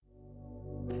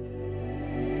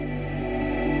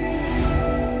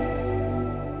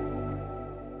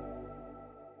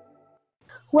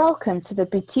Welcome to the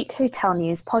Boutique Hotel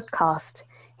News podcast.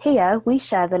 Here we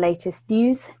share the latest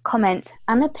news, comment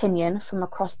and opinion from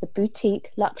across the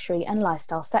boutique, luxury and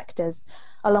lifestyle sectors,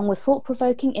 along with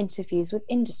thought-provoking interviews with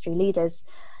industry leaders.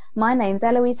 My name's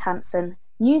Eloise Hanson,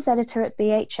 news editor at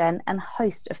BHN and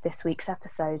host of this week's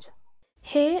episode.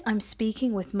 Here I'm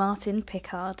speaking with Martin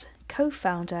Picard,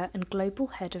 co-founder and global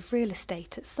head of real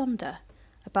estate at Sonder,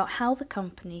 about how the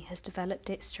company has developed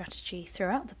its strategy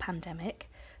throughout the pandemic,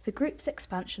 the group's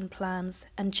expansion plans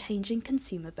and changing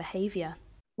consumer behaviour.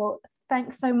 Well,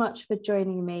 thanks so much for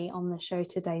joining me on the show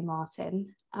today,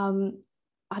 Martin.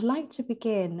 I'd like to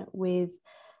begin with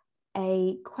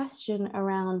a question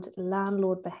around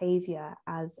landlord behaviour,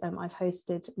 as I've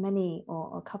hosted many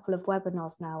or a couple of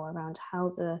webinars now around how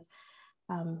the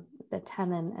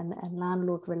tenant and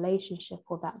landlord relationship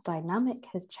or that dynamic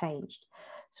has changed.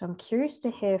 So I'm curious to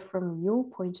hear from your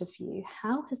point of view,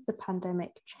 how has the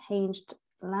pandemic changed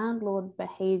landlord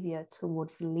behavior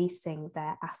towards leasing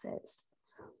their assets?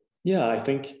 Yeah, I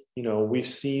think,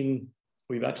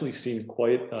 we've actually seen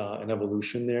quite an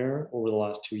evolution there over the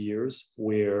last 2 years,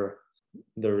 where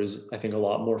there is, I think, a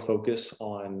lot more focus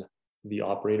on the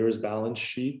operator's balance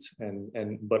sheet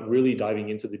but really diving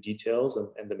into the details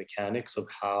and the mechanics of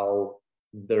how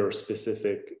their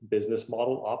specific business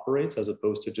model operates, as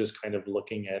opposed to just kind of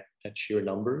looking at sheer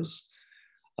numbers.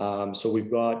 So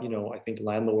we've got, I think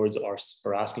landlords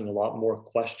are asking a lot more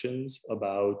questions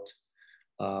about,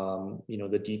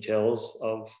 the details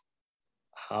of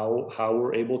how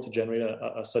we're able to generate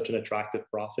such an attractive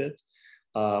profit.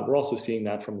 We're also seeing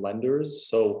that from lenders.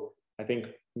 So I think,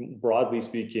 broadly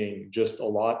speaking, just a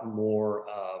lot more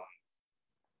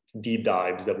deep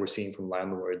dives that we're seeing from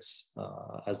landlords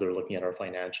as they're looking at our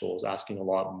financials, asking a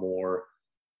lot more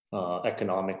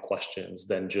economic questions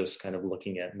than just kind of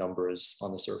looking at numbers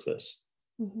on the surface.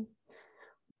 Mm-hmm.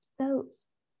 So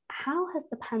how has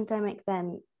the pandemic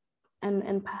then,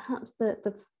 and perhaps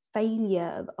the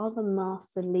failure of other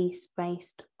master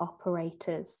lease-based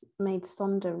operators, made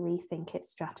Sonder rethink its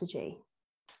strategy?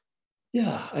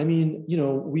 Yeah, I mean,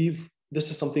 this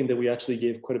is something that we actually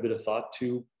gave quite a bit of thought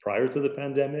to prior to the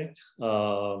pandemic,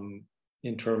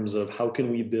 in terms of how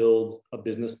can we build a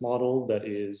business model that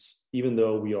is, even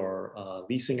though we are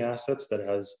leasing assets, that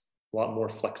has a lot more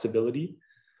flexibility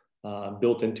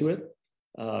built into it.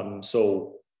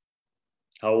 So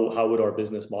how would our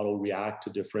business model react to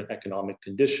different economic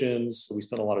conditions? So we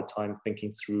spent a lot of time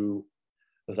thinking through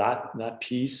that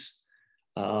piece.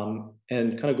 And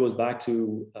kind of goes back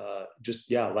to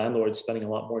landlords spending a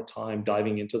lot more time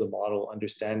diving into the model,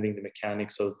 understanding the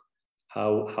mechanics of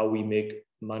how we make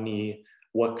money,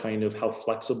 how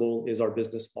flexible is our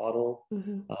business model,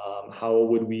 how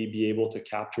would we be able to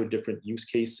capture different use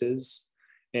cases.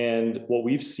 And what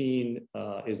we've seen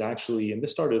is actually, and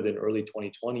this started in early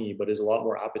 2020, but is a lot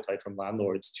more appetite from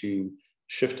landlords to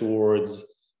shift towards,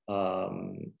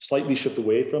 slightly shift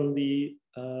away from the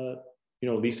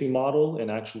leasing model, and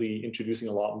actually introducing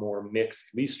a lot more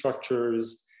mixed lease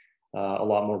structures, a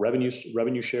lot more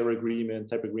revenue share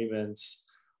type agreements.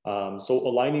 So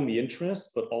aligning the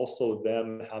interests, but also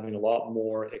them having a lot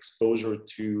more exposure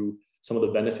to some of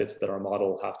the benefits that our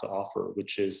model have to offer,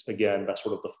 which is, again, that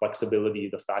sort of the flexibility,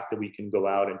 the fact that we can go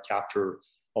out and capture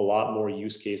a lot more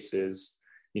use cases,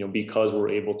 because we're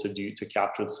able to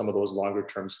capture some of those longer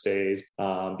term stays,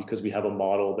 because we have a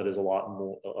model that is a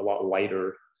lot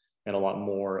lighter and a lot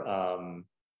more,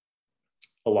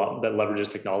 that leverages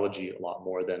technology a lot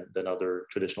more than other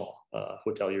traditional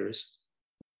hoteliers.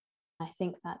 I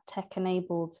think that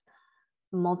tech-enabled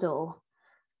model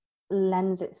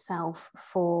lends itself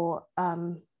for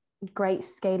great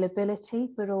scalability,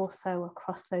 but also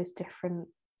across those different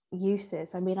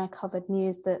uses. I mean, I covered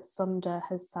news that Sonder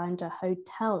has signed a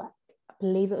hotel, I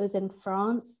believe it was in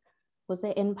France. Was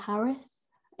it in Paris?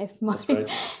 If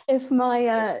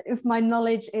my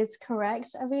knowledge is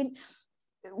correct. I mean,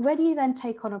 when you then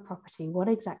take on a property, what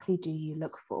exactly do you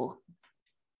look for?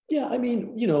 Yeah, I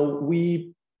mean,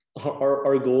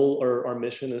 our goal or our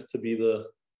mission is to be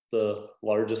the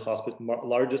largest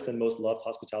and most loved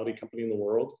hospitality company in the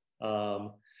world.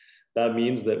 That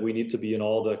means that we need to be in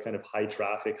all the kind of high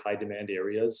traffic, high demand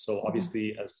areas. So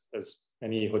obviously, as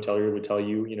any hotelier would tell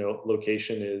you,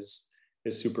 location is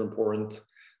super important.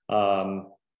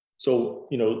 So,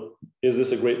 is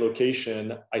this a great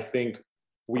location? I think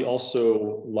we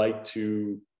also like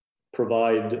to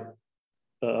provide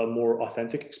a more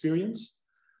authentic experience.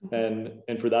 And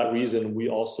for that reason, we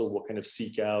also will kind of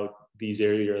seek out these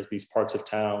areas, these parts of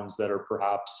towns that are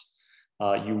perhaps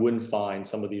you wouldn't find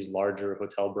some of these larger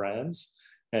hotel brands.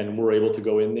 And we're able to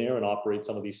go in there and operate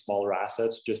some of these smaller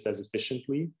assets just as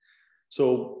efficiently.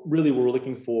 So really, we're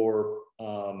looking for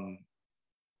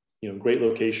great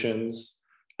locations,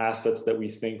 assets that we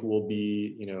think will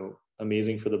be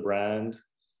amazing for the brand,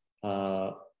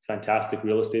 fantastic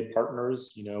real estate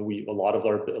partners. A lot of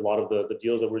the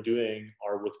deals that we're doing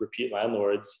are with repeat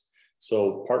landlords.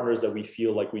 So partners that we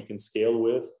feel like we can scale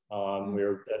with,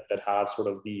 that have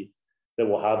that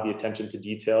will have the attention to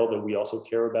detail that we also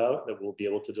care about, that will be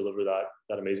able to deliver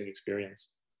that amazing experience.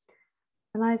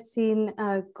 And I've seen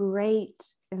a great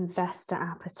investor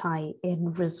appetite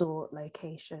in resort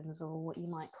locations, or what you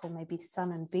might call maybe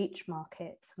sun and beach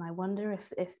markets. And I wonder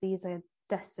if these are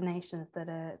destinations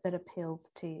that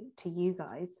appeals to you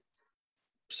guys.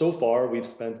 So far, we've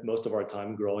spent most of our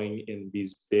time growing in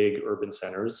these big urban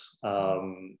centers.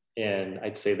 And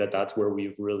I'd say that that's where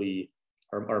we've really,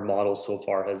 our model so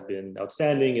far has been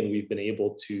outstanding, and we've been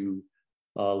able to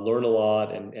learn a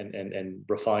lot and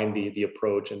refine the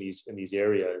approach in these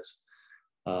areas.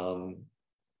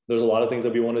 There's a lot of things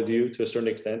that we want to do to a certain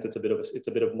extent. It's a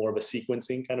bit of more of a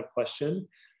sequencing kind of question.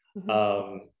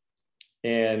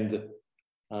 And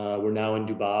we're now in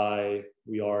Dubai.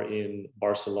 We are in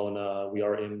Barcelona. We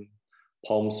are in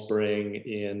Palm Spring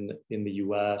in the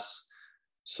US.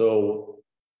 So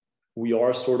we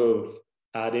are sort of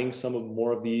adding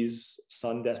more of these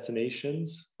sun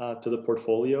destinations to the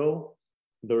portfolio.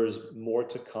 There's more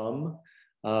to come.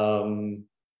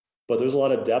 But there's a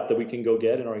lot of depth that we can go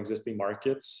get in our existing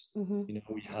markets.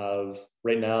 We have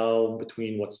right now,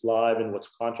 between what's live and what's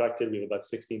contracted, we have about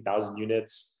 16,000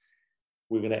 units.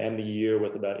 We're going to end the year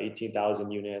with about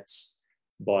 18,000 units.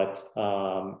 But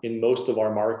in most of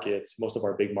our markets, most of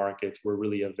our big markets, we're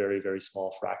really a very, very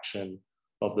small fraction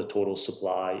of the total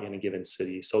supply in a given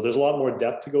city. So there's a lot more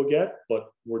depth to go get,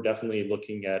 but we're definitely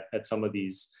looking at some of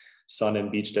these sun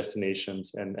and beach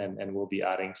destinations, and we'll be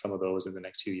adding some of those in the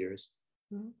next few years.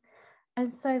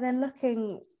 And so then,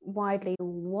 looking widely,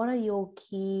 what are your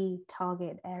key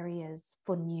target areas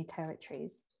for new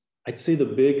territories? I'd say the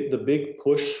big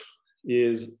push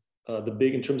is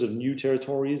in terms of new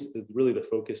territories, is really the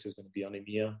focus is going to be on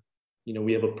EMEA.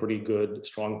 We have a pretty good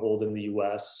stronghold in the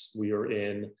US. We are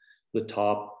in the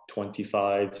top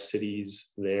 25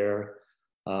 cities there.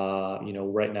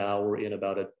 Right now we're in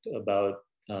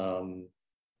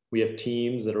we have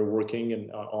teams that are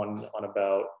working on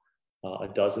about a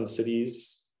dozen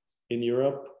cities in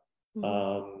Europe.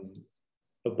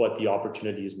 But the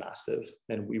opportunity is massive,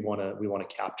 and we want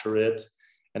to capture it.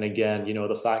 And again,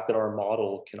 the fact that our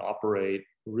model can operate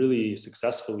really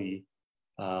successfully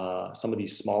some of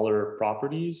these smaller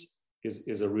properties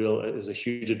is a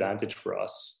huge advantage for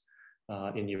us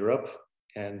in Europe.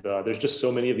 And there's just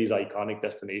so many of these iconic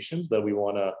destinations that we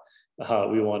want to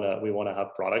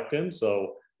have product in.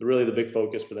 So really the big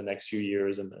focus for the next few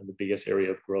years and the biggest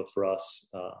area of growth for us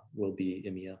will be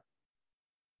EMEA.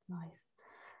 Nice.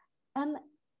 And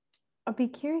I'd be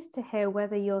curious to hear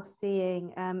whether you're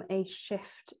seeing a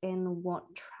shift in what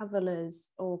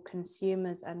travelers or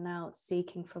consumers are now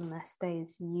seeking from their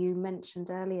stays. You mentioned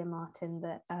earlier, Martin,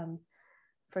 that,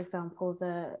 for example,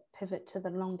 the pivot to the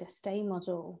longer stay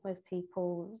model, with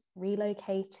people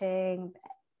relocating,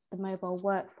 the mobile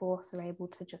workforce are able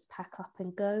to just pack up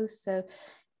and go. So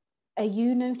are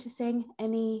you noticing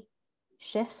any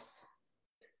shifts?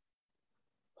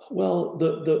 Well,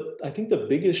 I think the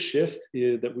biggest shift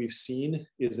that we've seen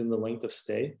is in the length of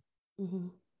stay,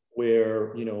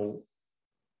 where,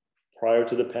 prior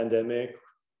to the pandemic,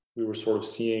 we were sort of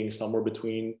seeing somewhere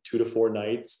between 2 to 4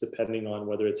 nights, depending on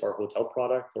whether it's our hotel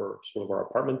product or sort of our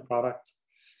apartment product.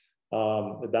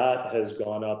 That has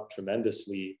gone up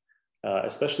tremendously,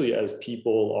 especially as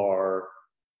people are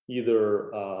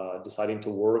either deciding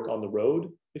to work on the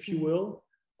road, if you will,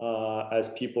 as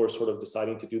people are sort of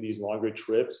deciding to do these longer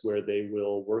trips where they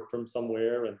will work from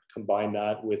somewhere and combine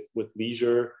that with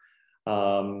leisure.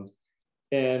 And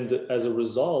as a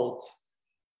result,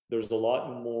 there's a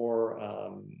lot more,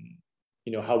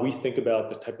 how we think about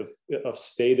the type of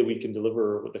stay that we can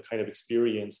deliver, with the kind of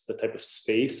experience, the type of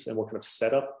space and what kind of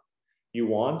setup you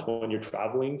want when you're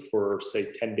traveling for,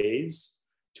 say, 10 days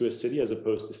to a city, as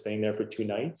opposed to staying there for 2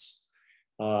 nights.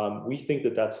 We think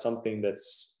that that's something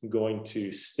that's going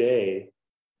to stay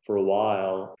for a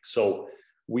while. So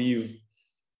we've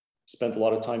spent a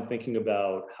lot of time thinking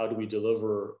about how do we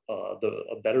deliver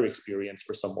a better experience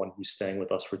for someone who's staying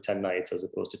with us for 10 nights as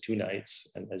opposed to 2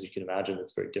 nights. And as you can imagine,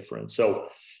 it's very different. So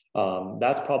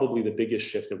that's probably the biggest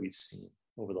shift that we've seen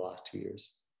over the last 2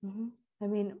 years. I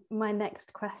mean, my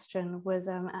next question was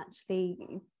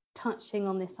actually touching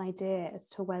on this idea as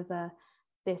to whether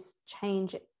this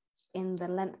change in the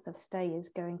length of stay is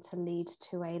going to lead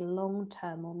to a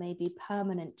long-term or maybe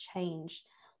permanent change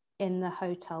in the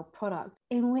hotel product.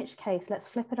 In which case, let's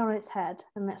flip it on its head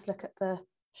and let's look at the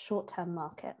short-term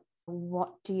market.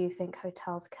 What do you think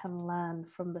hotels can learn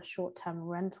from the short-term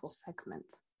rental segment?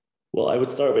 Well, I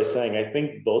would start by saying I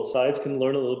think both sides can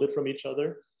learn a little bit from each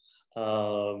other.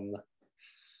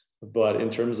 But in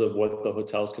terms of what the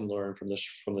hotels can learn from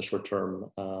the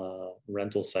short-term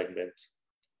rental segment,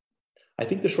 I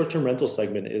think the short-term rental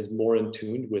segment is more in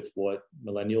tune with what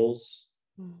millennials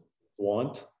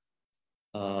want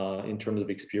in terms of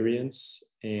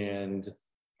experience and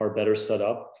are better set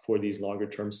up for these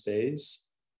longer-term stays.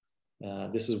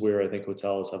 This is where I think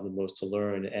hotels have the most to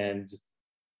learn. And,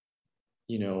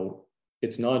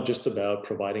 it's not just about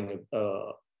providing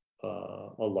a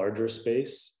larger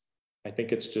space. I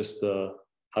think it's just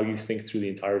how you think through the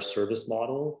entire service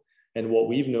model. And what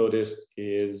we've noticed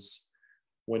is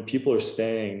when people are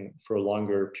staying for a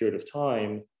longer period of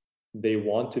time, they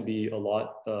want to be a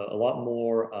lot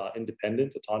more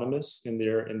independent, autonomous in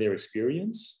their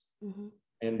experience. Mm-hmm.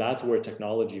 And that's where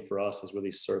technology for us has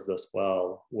really served us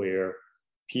well, where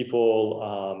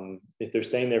people, if they're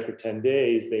staying there for 10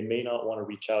 days, they may not want to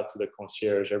reach out to the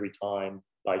concierge every time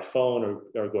by phone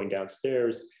or going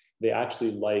downstairs. They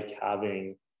actually like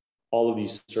having all of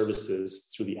these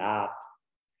services through the app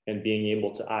and being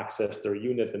able to access their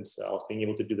unit themselves, being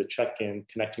able to do the check-in,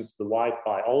 connecting to the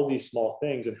Wi-Fi, all of these small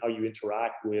things, and how you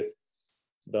interact with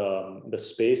the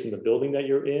space and the building that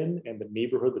you're in and the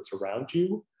neighborhood that's around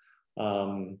you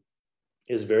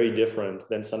is very different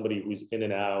than somebody who's in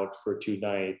and out for 2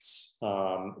 nights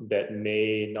that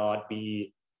may not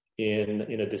be in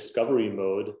a discovery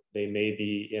mode. They may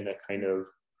be in a kind of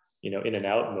in and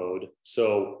out mode.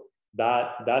 So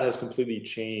that has completely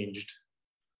changed.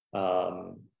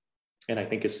 And I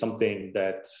think is something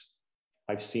that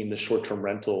I've seen the short-term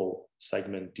rental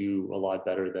segment do a lot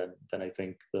better than I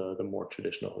think the more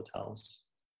traditional hotels.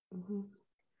 Mm-hmm.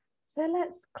 So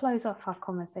let's close off our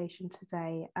conversation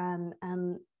today and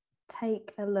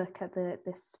take a look at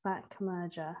this SPAC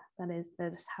merger that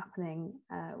is happening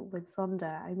with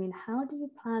Sonder. I mean, how do you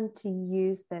plan to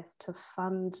use this to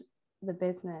fund the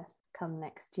business come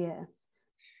next year?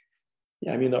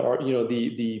 Yeah, I mean, I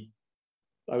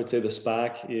would say the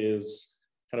SPAC is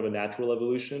kind of a natural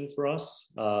evolution for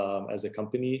us as a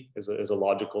company, as a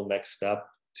logical next step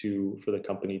for the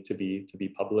company to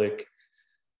be public.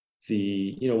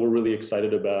 We're really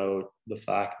excited about the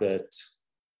fact that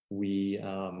we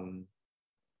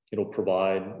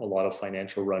provide a lot of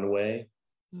financial runway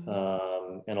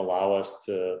and allow us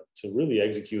to really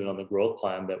execute on the growth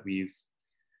plan that we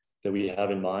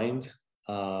have in mind.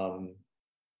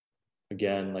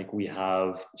 Again, like we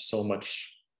have so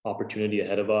much opportunity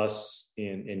ahead of us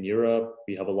in Europe.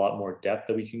 We have a lot more depth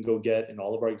that we can go get in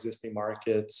all of our existing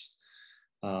markets.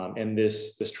 And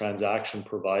this transaction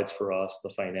provides for us the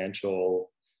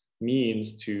financial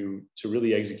means to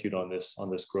really execute on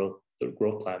the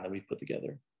growth plan that we've put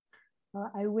together.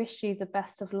 Well, I wish you the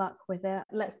best of luck with it.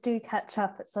 Let's do catch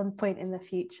up at some point in the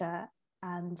future.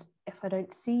 And if I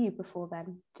don't see you before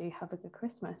then, do have a good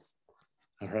Christmas.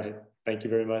 All right. Thank you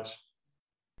very much.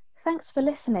 Thanks for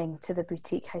listening to the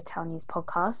Boutique Hotel News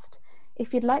podcast.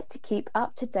 If you'd like to keep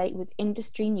up to date with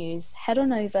industry news, head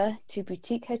on over to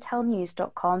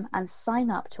boutiquehotelnews.com and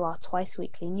sign up to our twice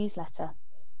weekly newsletter.